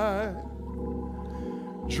died.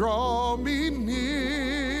 Draw me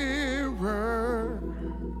nearer,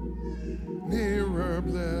 nearer,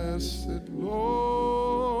 blessed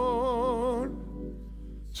Lord,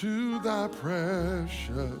 to thy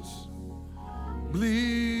precious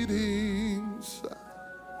bleeding side.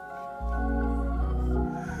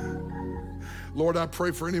 Lord, I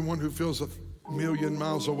pray for anyone who feels 1,000,000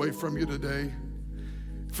 miles away from you today.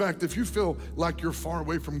 In fact, if you feel like you're far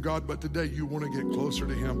away from God, but today you want to get closer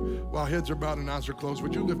to Him, while heads are bowed and eyes are closed,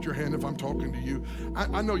 would you lift your hand if I'm talking to you?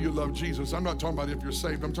 I know you love Jesus. I'm not talking about if you're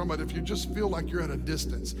saved. I'm talking about if you just feel like you're at a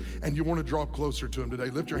distance and you want to draw closer to Him today.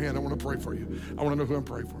 Lift your hand. I want to pray for you. I want to know who I'm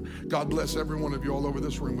praying for. God bless every one of you all over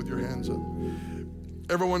this room with your hands up.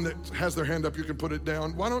 Everyone that has their hand up, you can put it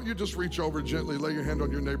down. Why don't you just reach over gently, lay your hand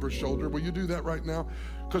on your neighbor's shoulder? Will you do that right now?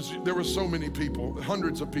 Because there were so many people,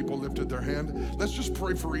 hundreds of people lifted their hand. Let's just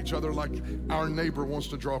pray for each other like our neighbor wants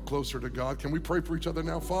to draw closer to God. Can we pray for each other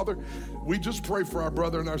now? Father, we just pray for our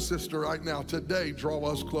brother and our sister right now. Today, draw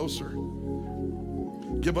us closer.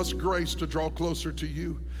 Give us grace to draw closer to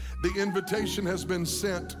you. The invitation has been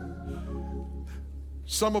sent.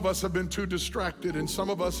 Some of us have been too distracted, and some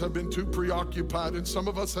of us have been too preoccupied, and some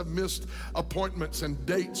of us have missed appointments and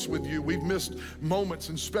dates with you. We've missed moments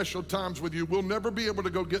and special times with you. We'll never be able to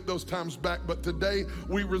go get those times back, but today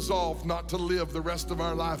we resolve not to live the rest of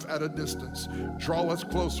our life at a distance. Draw us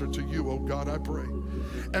closer to you, oh God, I pray.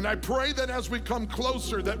 And I pray that as we come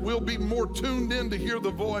closer, that we'll be more tuned in to hear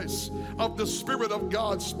the voice of the Spirit of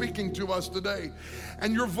God speaking to us today.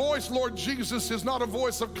 And your voice, Lord Jesus, is not a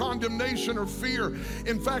voice of condemnation or fear.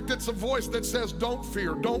 In fact, it's a voice that says, don't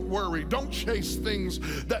fear, don't worry, don't chase things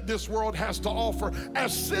that this world has to offer.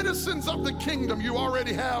 As citizens of the kingdom, you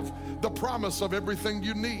already have the promise of everything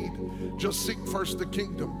you need. Just seek first the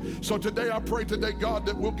kingdom. So today, I pray today, God,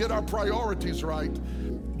 that we'll get our priorities right,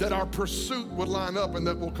 that our pursuit would line up, and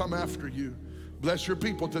that we'll come after you. Bless your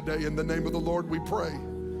people today. In the name of the Lord, we pray.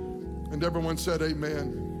 And everyone said,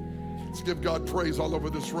 amen. Let's give God praise all over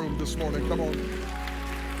this room this morning. Come on.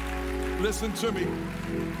 Listen to me.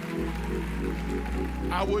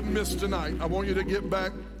 I wouldn't miss tonight. I want you to get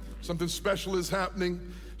back. Something special is happening.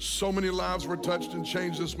 So many lives were touched and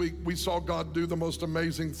changed this week. We saw God do the most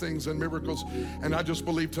amazing things and miracles. And I just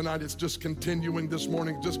believe tonight it's just continuing this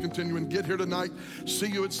morning. Just continuing. Get here tonight. See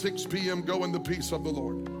you at 6 p.m. Go in the peace of the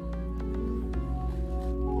Lord.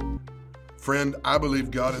 Friend, I believe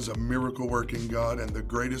God is a miracle-working God, and the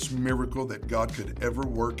greatest miracle that God could ever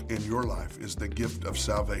work in your life is the gift of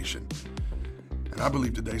salvation. And I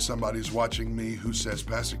believe today somebody's watching me who says,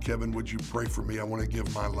 Pastor Kevin, would you pray for me? I want to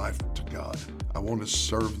give my life to God. I want to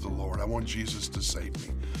serve the Lord. I want Jesus to save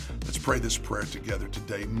me. Let's pray this prayer together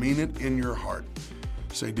today. Mean it in your heart.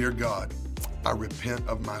 Say, dear God, I repent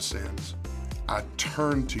of my sins. I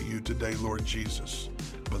turn to you today, Lord Jesus,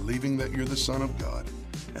 believing that you're the Son of God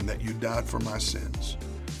and that you died for my sins.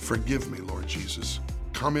 Forgive me, Lord Jesus.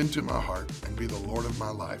 Come into my heart and be the Lord of my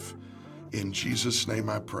life. In Jesus' name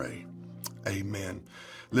I pray. Amen.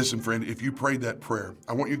 Listen, friend, if you prayed that prayer,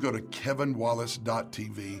 I want you to go to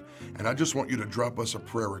kevinwallace.tv, and I just want you to drop us a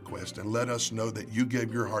prayer request and let us know that you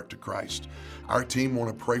gave your heart to Christ. Our team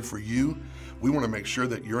want to pray for you. We want to make sure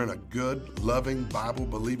that you're in a good, loving,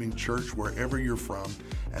 Bible-believing church wherever you're from,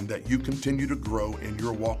 and that you continue to grow in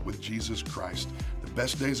your walk with Jesus Christ. The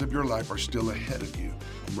best days of your life are still ahead of you,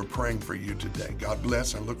 and we're praying for you today. God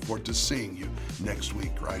bless, and look forward to seeing you next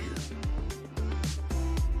week right here.